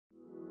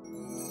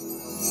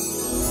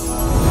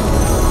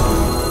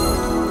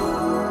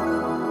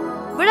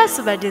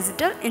Subba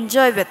Digital.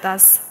 Enjoy with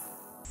us.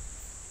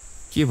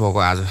 के भएको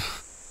आज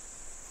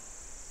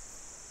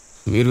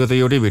मेरो त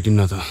एउटै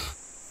भेटिन्न त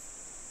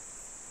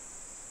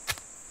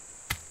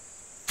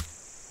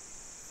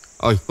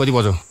ओइ कति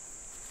बज्यो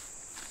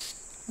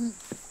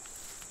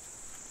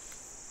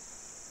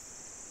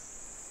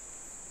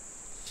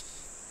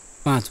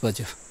 5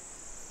 बज्यो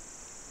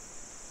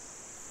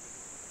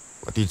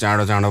कति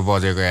चाँडो चाँडो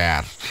बजेको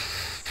यार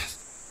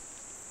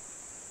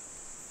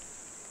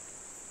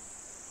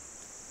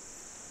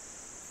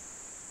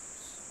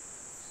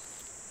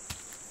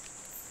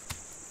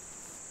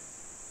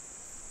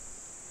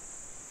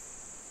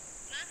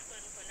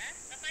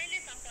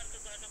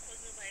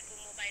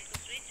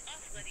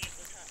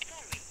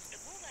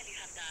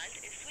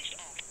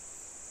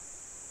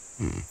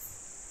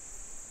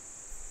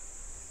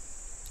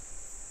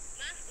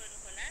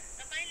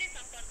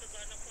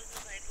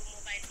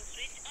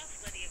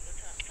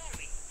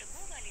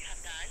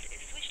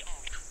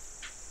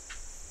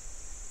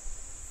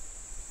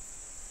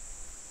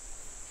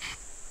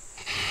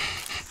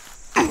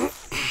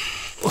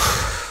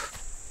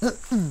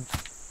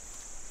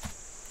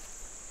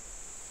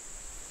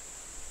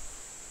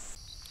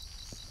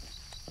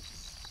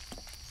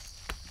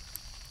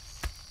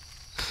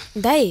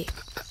दाइ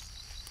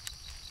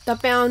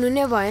तपाई आउनु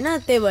नै भएन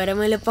त्यही भएर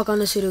मैले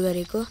पकाउन सुरु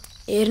गरेको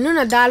हेर्नु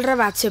न दाल र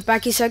भात चाहिँ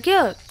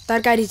पाकिसक्यो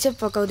तरकारी चाहिँ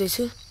पकाउँदै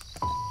छु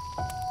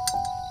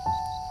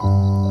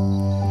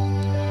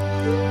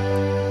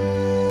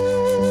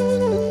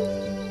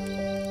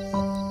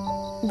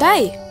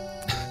दाइ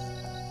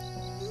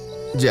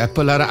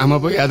ज्यापला र आमा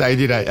पो याद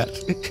आइदिरा यार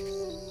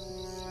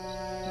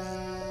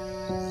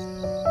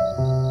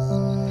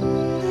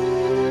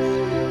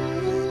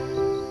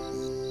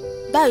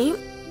दाइ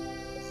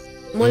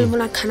मैले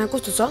बनाएको खाना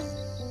कस्तो छ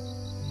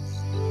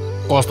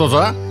कस्तो छ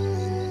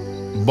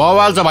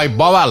बवाल छ भाइ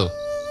बवाल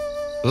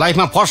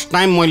लाइफमा फर्स्ट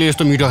टाइम मैले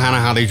यस्तो मिठो खाना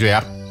खाँदैछु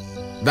यार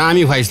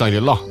दामी खुवाइस्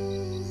तैँले ल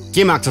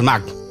के माग्छस्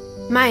माग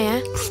माया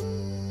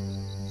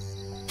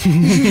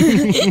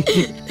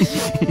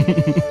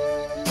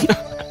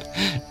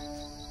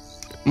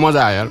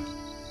मजा आयो यार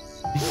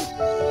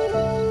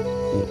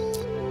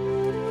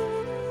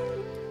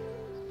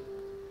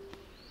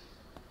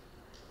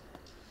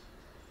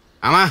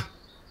आमा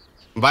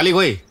बाली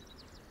खोइ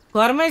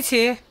घरमै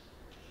छे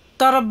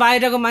तर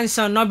बाहिरको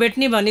मान्छेसँग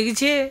नभेट्ने भनेकी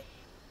छे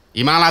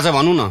हिमालय छ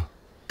भनौँ न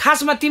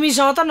खासमा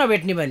तिमीसँग त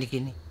नभेट्ने भनेकी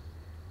नि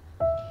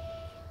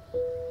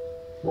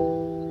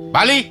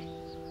बाली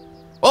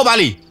ओ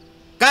बाली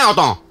कहाँ हो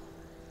त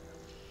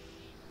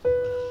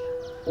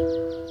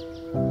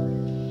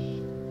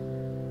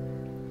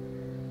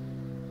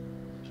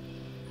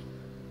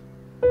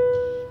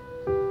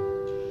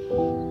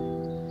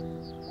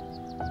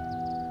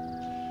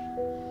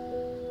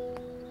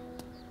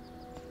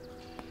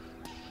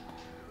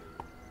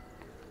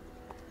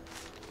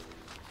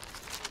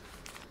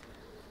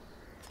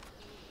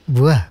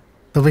बुवा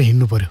तपाईँ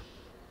हिँड्नु पर्यो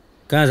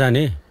कहाँ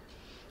जाने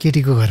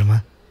केटीको घरमा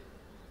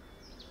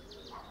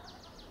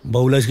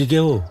बाउलास कि के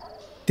हो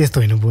त्यस्तो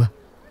होइन बुवा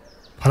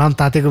फलाम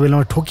तातेको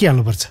बेलामा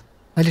ठोकिहाल्नुपर्छ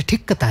अहिले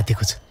ठिक्क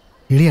तातेको छ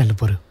हिँडिहाल्नु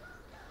पर्यो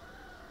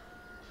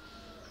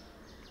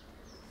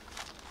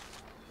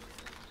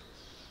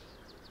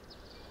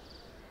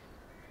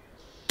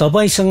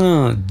तपाईसँग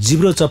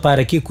जिब्रो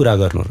चपाएर के कुरा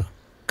गर्नु र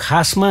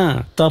खासमा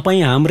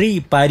तपाईँ हाम्रै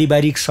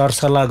पारिवारिक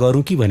सरसल्लाह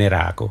गरौँ कि भनेर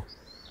आएको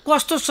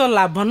कस्तो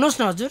सल्लाह भन्नुहोस्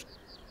न हजुर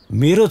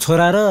मेरो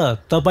छोरा र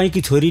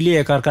तपाईँकी छोरीले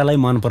एकअर्कालाई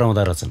मन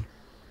पराउँदा रहेछन्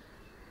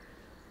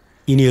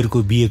यिनीहरूको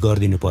बिहे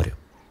गरिदिनु पर्यो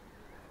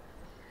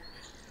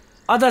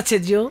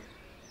अध्यक्षज्यू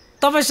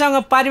तपाईँसँग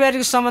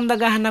पारिवारिक सम्बन्ध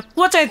गाहना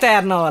को चाहिँ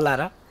तयार नहोला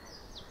र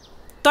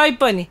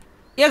तैपनि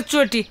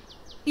एकचोटि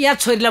यहाँ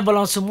छोरीलाई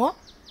बोलाउँछु म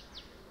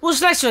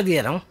उसलाई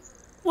सोधिहेर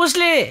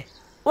उसले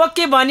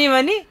ओके भनी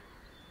भने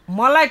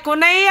मलाई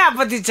कुनै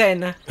आपत्ति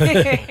छैन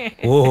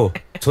ओहो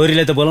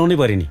छोरीलाई त बोलाउनै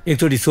पर्यो नि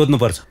एकचोटि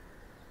सोध्नुपर्छ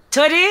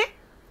छोरी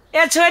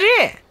ए छोरी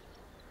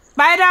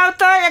बाहिर आऊ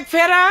त एक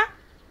फेरा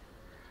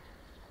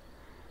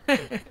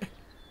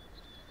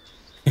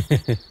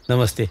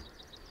नमस्ते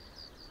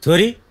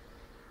छोरी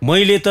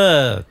मैले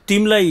त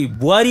तिमीलाई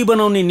बुहारी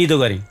बनाउने निधो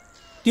गरेँ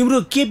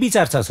तिम्रो के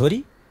विचार छ छोरी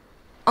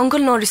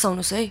अङ्कल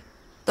नरिसाउनुहोस् है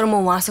तर म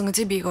उहाँसँग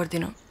चाहिँ बिहे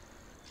गर्दिनँ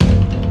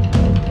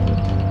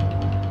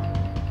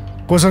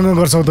कोसँग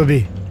गर्छौ त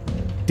बिहे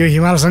त्यो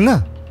हिमालसँग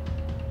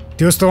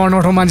त्यस्तो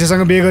अनौठो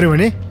मान्छेसँग बिहे गर्यो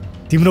भने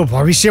तिम्रो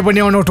भविष्य पनि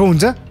अनौठो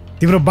हुन्छ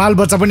तिम्रो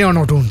बालबच्चा पनि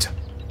अनौठो हुन्छ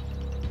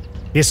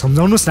ए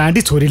सम्झाउनुहोस् न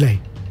आन्टी छोरीलाई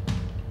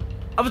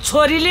अब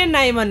छोरीले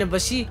नाइ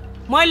भनेपछि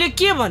मैले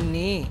के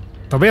भन्ने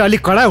तपाईँ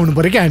अलिक कडा हुनु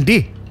पर्यो क्या आन्टी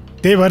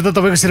त्यही भएर त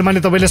तपाईँको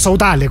श्रीमानले तपाईँले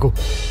सौता हालेको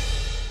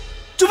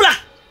चुप्ला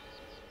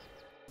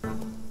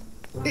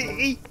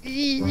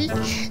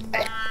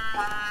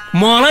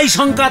मलाई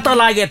शङ्का त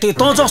लागेको थियो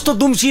तँ जस्तो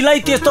दुम्सीलाई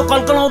त्यस्तो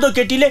कल्कलाउँदो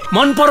केटीले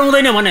मन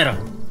पराउँदैन भनेर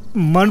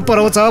मन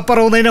पराउँछ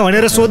पराउँदैन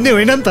भनेर सोध्ने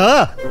होइन नि त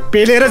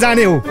पेलेर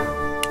जाने हो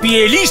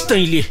पेलिस्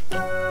तैँले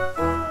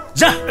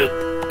जा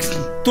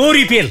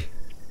तोरी पेल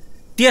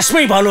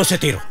त्यसमै भलो छ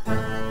तेरो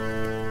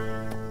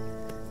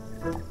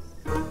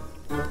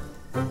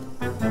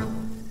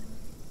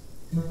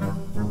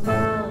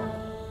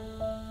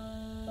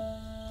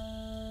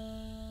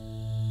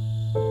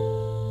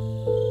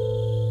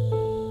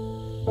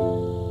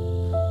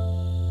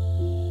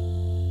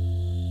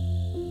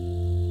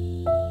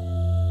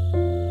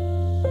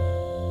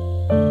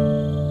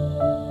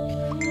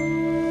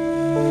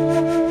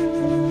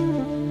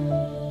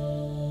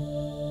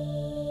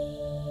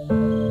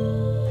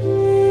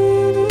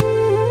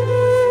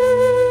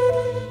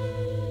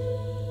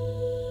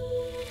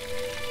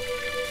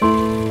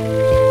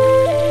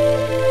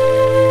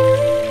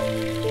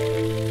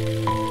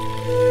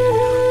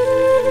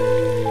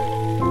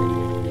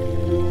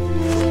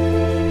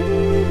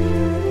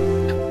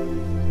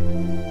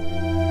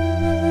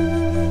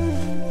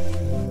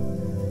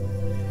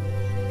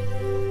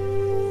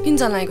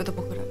जान आएको त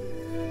पोखरा?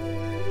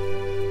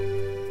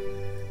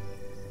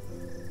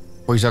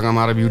 पैसा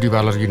कमाएर ब्युटी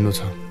पार्लर किन्नु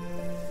छ।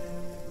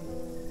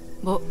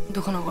 भो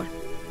दुःख नगर।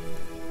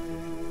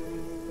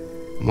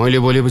 मैले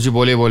बोलेपछि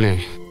बोले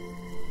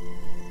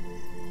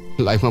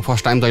लाइफमा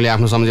फर्स्ट टाइम तैँले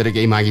आफ्नो सम्झेर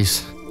केही मागिस्।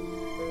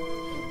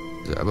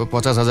 अब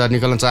 50,000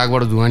 निकाल्न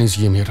चाकबाट धुवा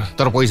निस्कियो मेरो,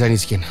 तर पैसा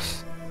निस्किएन।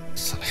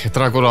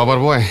 खेत्राको लबर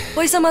बोय।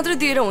 पैसा मात्र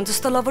दिएर हुन्छ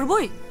जस्तो लबर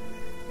बोय?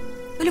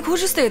 तैँले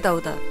खोजिस् त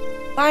यताउता,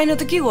 पाएन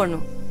त के गर्नु?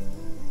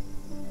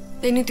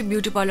 त्यही नि त्यो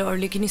ब्युटी पार्लर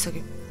अरूले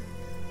किनिसक्यो।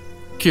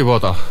 के भयो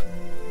त?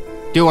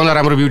 त्योभन्दा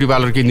राम्रो ब्युटी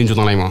पार्लर किनिदिन्छु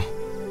तँलाई म।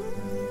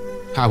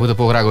 आफू त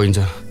पोखरा गइन्छ।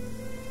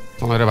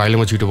 तँलाई र भाइले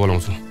म छिटो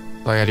बोलाउँछु,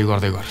 तयारी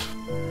गर्दै गर।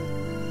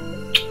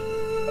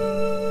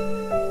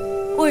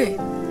 ओए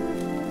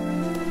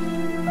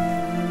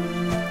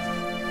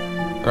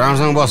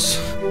राम्रोसँग बस।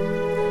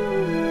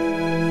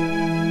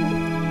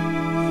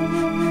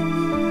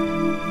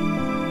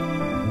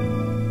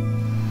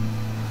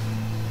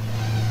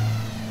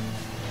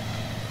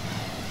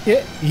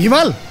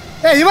 हिमाल,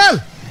 हिमाल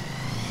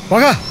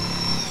पगा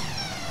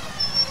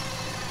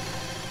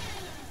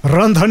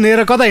रन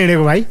थन्नेर कता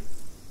हिँडेको भाइ?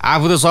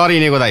 आफू त सहर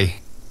हिँडेको दाइ,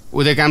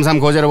 उदय कामसाम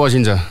खोजेर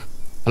बसिन्छ।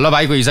 ल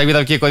भाइको हिसाब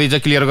किताब के कति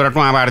चाहिँ क्लियर गरेर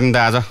टुवा पारिदिनु त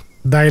आज।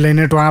 दाइलाई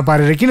नै टुवा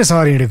पारेर किन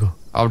सहर हिँडेको?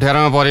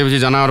 अप्ठ्यारोमा परेपछि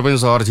जनावर पनि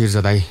सहर छिर्छ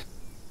दाइ,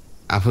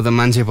 आफू त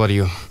मान्छे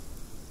परियो।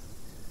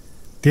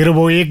 तेरो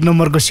बाउ 1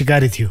 नम्बरको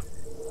सिकारी थियो,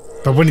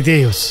 त पनि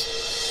त्यही होस्।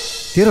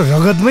 तेरो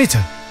रगतमै छ,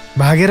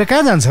 भागेर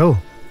कहाँ जान्छ हौ?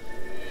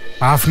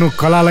 आफ्नो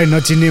कलालाई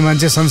नचिन्ने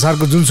मान्छे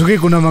संसारको जुनसुकै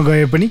कुनामा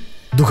गए पनि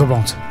दुःख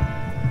पाउँछ।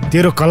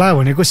 तेरो कला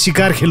भनेको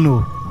शिकार खेल्नु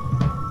हो।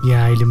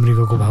 यहाँ अहिले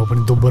मृगको भाउ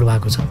पनि दोब्बर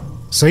भएको छ।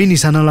 सही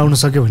निशाना लाउन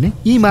सक्यो भने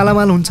यी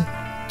मालामाल हुन्छ।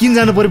 किन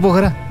जानु पर्यो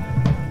पोखरा?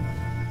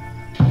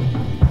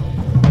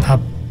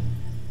 थप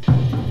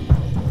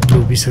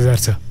 20,000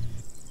 छ,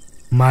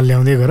 माल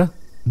ल्याउँदै गर,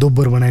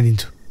 दोब्बर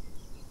बनाइदिन्छु।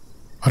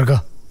 फर्क।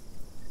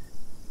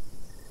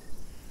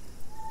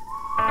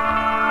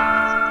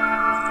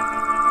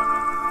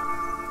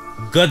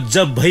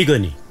 गजब भइगयो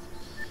नि।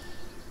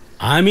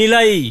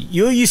 हामीलाई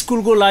यो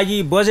स्कुलको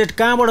लागि बजेट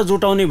कहाँबाट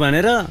जुटाउने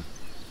भनेर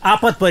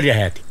आपत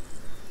परिरहेको थियो।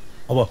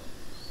 अब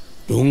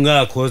ढुङ्गा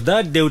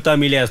खोज्दा देउता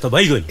मिले जस्तो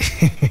भइगयो नि।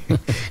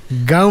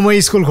 गाउँमा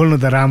स्कुल खोल्नु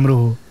त राम्रो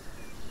हो,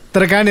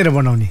 तर कहाँनिर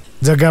बनाउने?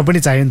 जग्गा पनि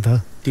चाहियो नि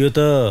त। त्यो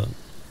त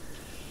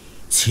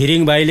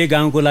छिरिङ भाइले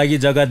गाउँको लागि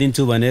जग्गा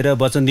दिन्छु भनेर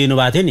वचन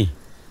दिनुभएको थियो नि।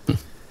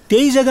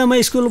 त्यही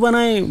जग्गामा स्कुल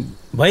बनाए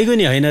भइगयो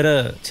नि, होइन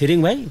र छिरिङ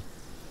भाइ?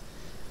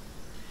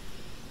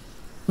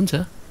 हुन्छ,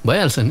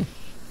 भइहाल्छ नि।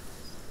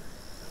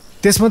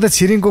 त्यसमा त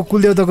छिरिङको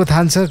कुलदेवताको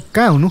थान छ,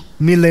 कहाँ हुनु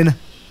मिल्दैन?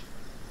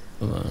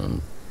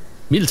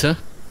 मिल्छ,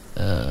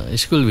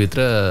 स्कुलभित्र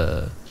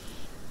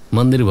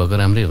मन्दिर भएको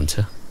राम्रै हुन्छ।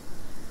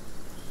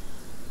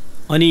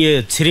 अनि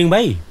यो छिरिङ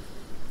भाइ,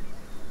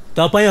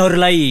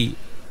 तपाईँहरूलाई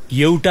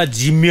एउटा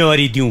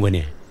जिम्मेवारी दिउँ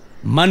भने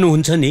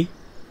मान्नुहुन्छ नि?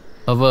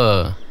 अब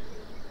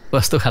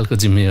कस्तो खालको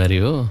जिम्मेवारी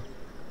हो?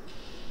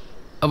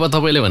 अब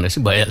तपाईँले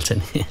भनेपछि भइहाल्छ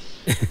नि।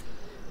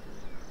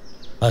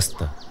 हस्त।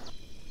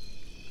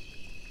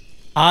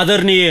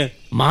 आदरणीय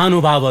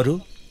महानुभावहरू,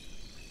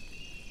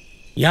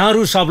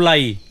 यहाँहरू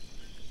सबलाई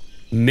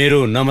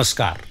मेरो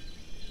नमस्कार।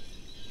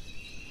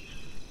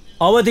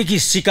 अबदेखि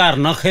शिकार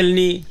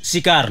नखेल्ने,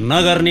 शिकार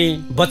नगर्ने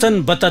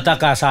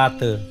वचनबद्धताका साथ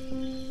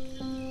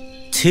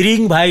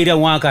छिरिङ भाइ र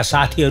उहाँका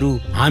साथीहरू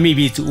हामी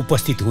बीच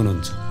उपस्थित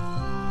हुनुहुन्छ।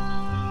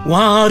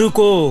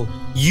 उहाँहरूको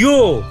यो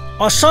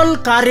असल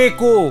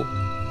कार्यको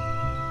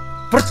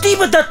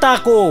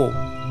प्रतिबद्धताको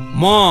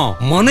म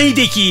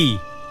मनैदेखि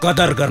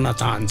कदर गर्न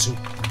चाहन्छु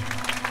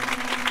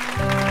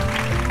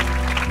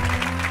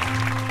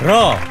र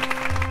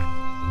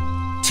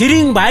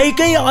छिरिङ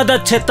भाइकै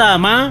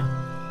अध्यक्षतामा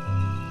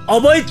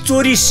अवैध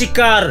चोरी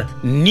शिकार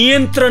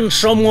नियन्त्रण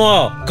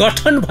समूह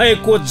गठन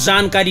भएको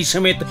जानकारी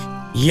समेत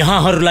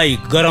यहाँहरूलाई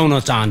गराउन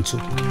चाहन्छु।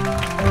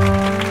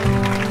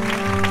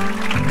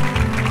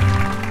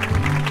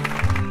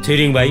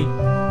 छिरिङ भाइ,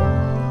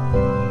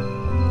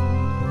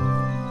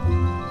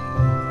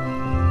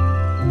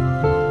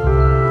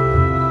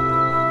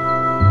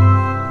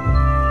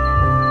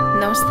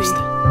 नमस्ते।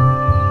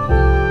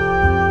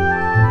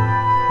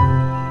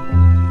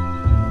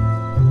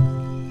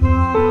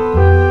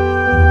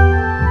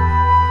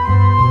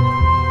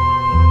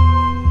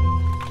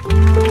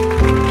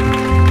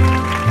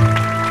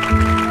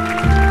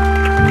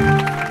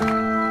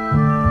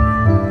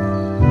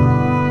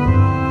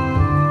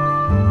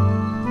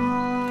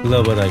 ल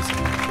बधाई छ।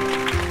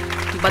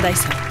 बधाई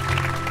छ।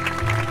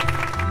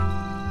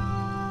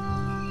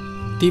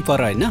 ती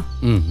पर होइन?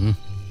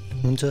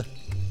 हुन्छ।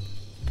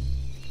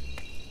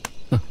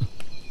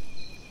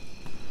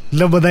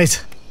 ल बधाई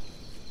छ।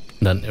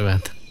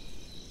 धन्यवाद।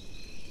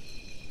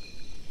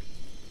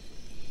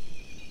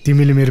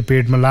 तिमीले मेरो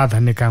पेटमा लात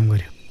हान्ने काम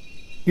गर्यो।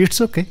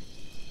 It's okay.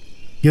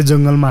 यो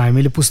जङ्गलमा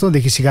हामीले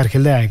पुस्तौँदेखि शिकार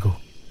खेल्दै आएको हो।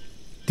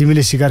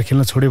 तिमीले शिकार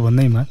खेल्न छोड्यो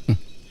भन्दैमा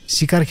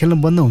शिकार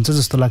खेल्न बन्द हुन्छ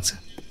जस्तो लाग्छ।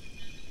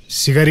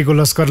 शिकारीको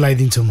लस्कर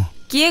लगाइदिन्छु म।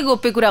 के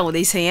गोप्य कुरा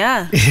हुँदैछ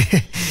यहाँ?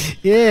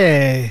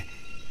 ए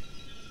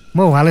म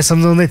उहाँलाई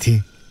सम्झाउँदै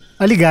थिएँ,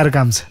 अलिक गाह्रो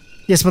काम छ,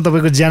 यसमा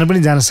तपाईँको ज्यान पनि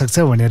जान सक्छ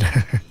भनेर।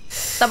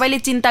 तपाईँले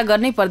चिन्ता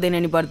गर्नै पर्दैन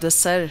नि बरदोस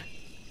सर।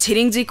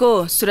 छिरिङजीको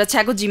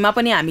सुरक्षाको जिम्मा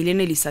पनि हामीले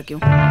नै लिइसक्यौँ।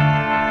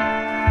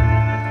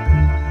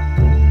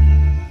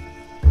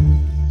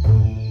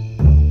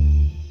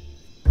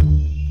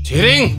 छिरिङ